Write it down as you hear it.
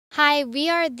Hi, we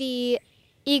are the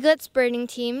Eaglets Birding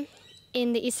Team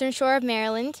in the Eastern Shore of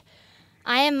Maryland.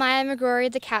 I am Maya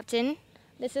McGrory, the captain.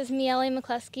 This is Miele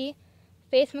McCluskey,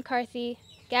 Faith McCarthy,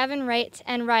 Gavin Wright,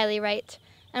 and Riley Wright,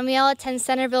 and we all attend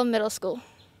Centerville Middle School.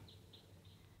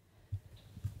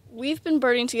 We've been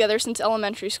birding together since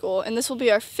elementary school, and this will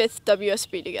be our 5th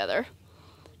WSB together.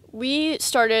 We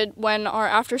started when our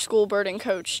after-school birding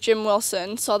coach, Jim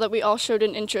Wilson, saw that we all showed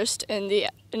an interest in the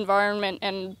environment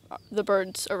and the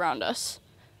birds around us.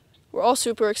 We're all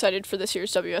super excited for this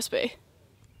year's WSB.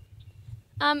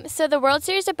 So the World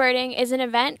Series of Birding is an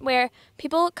event where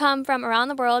people come from around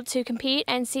the world to compete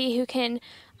and see who can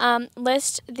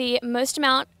list the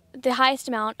highest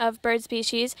amount of bird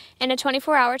species in a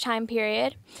 24-hour time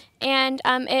period. And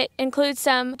it includes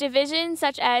some divisions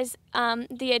such as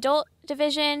the adult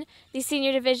division, the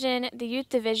senior division, the youth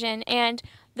division, and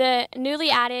the newly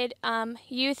added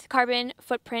youth carbon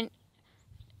footprint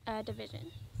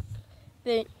division.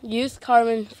 The youth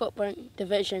carbon footprint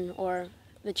division, or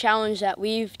the challenge that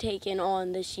we've taken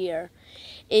on this year,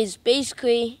 is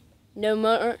basically no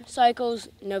motorcycles,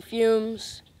 no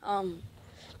fumes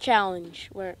challenge,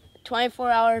 where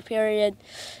 24-hour period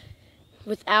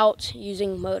without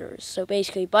using motors. So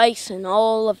basically bikes and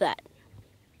all of that.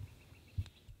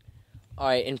 All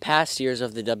right, in past years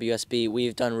of the WSB,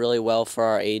 we've done really well for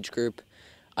our age group.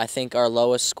 I think our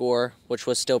lowest score, which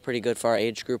was still pretty good for our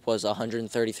age group, was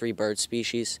 133 bird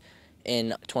species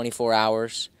in 24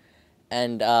 hours.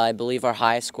 And I believe our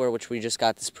highest score, which we just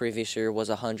got this previous year, was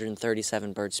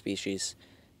 137 bird species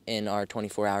in our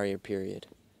 24-hour period.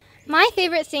 My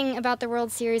favorite thing about the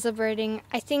World Series of Birding,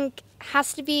 I think,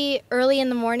 has to be early in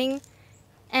the morning.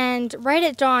 And right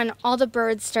at dawn, all the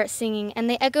birds start singing, and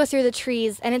they echo through the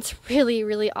trees, and it's really,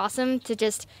 really awesome to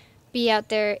just be out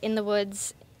there in the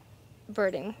woods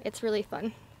birding. It's really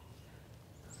fun.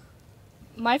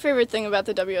 My favorite thing about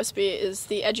the WSB is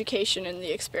the education and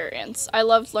the experience. I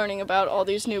loved learning about all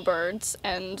these new birds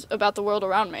and about the world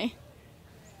around me.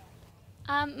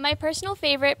 My personal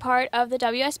favorite part of the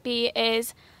WSB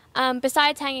is,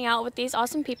 besides hanging out with these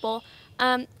awesome people,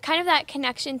 kind of that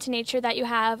connection to nature that you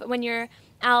have when you're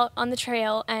out on the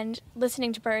trail and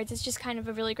listening to birds. It's just kind of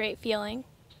a really great feeling.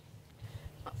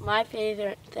 My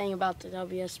favorite thing about the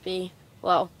WSB,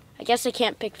 well, I guess I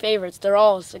can't pick favorites. They're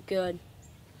all so good.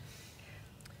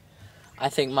 I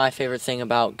think my favorite thing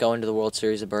about going to the World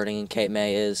Series of Birding in Cape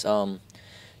May is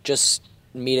just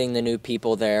meeting the new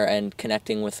people there and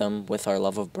connecting with them with our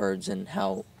love of birds and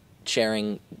how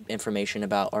sharing information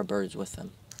about our birds with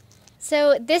them.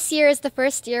 So this year is the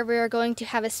first year we are going to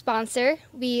have a sponsor.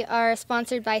 We are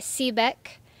sponsored by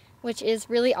Seebeck, which is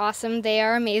really awesome. They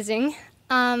are amazing.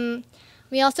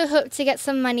 We also hope to get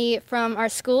some money from our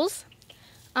schools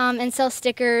and sell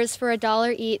stickers for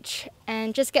 $1 each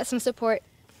and just get some support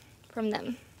from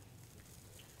them.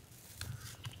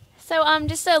 So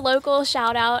just a local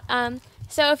shout out.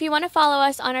 So if you want to follow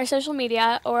us on our social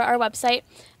media or our website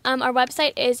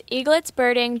is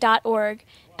eagletsbirding.org,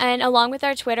 and along with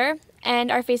our Twitter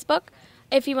and our Facebook,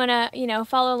 if you want to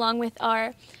follow along with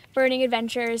our birding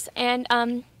adventures. And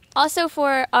also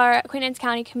for our Queen Anne's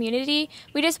County community,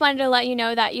 we just wanted to let you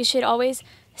know that you should always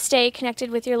stay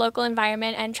connected with your local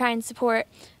environment and try and support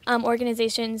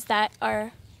organizations that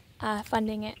are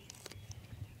funding it.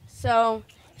 So,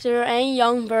 if there are any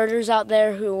young birders out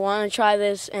there who want to try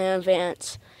this in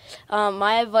advance,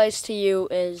 my advice to you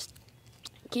is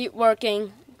keep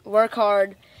working, work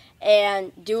hard,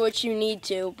 and do what you need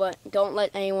to, but don't let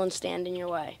anyone stand in your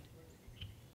way.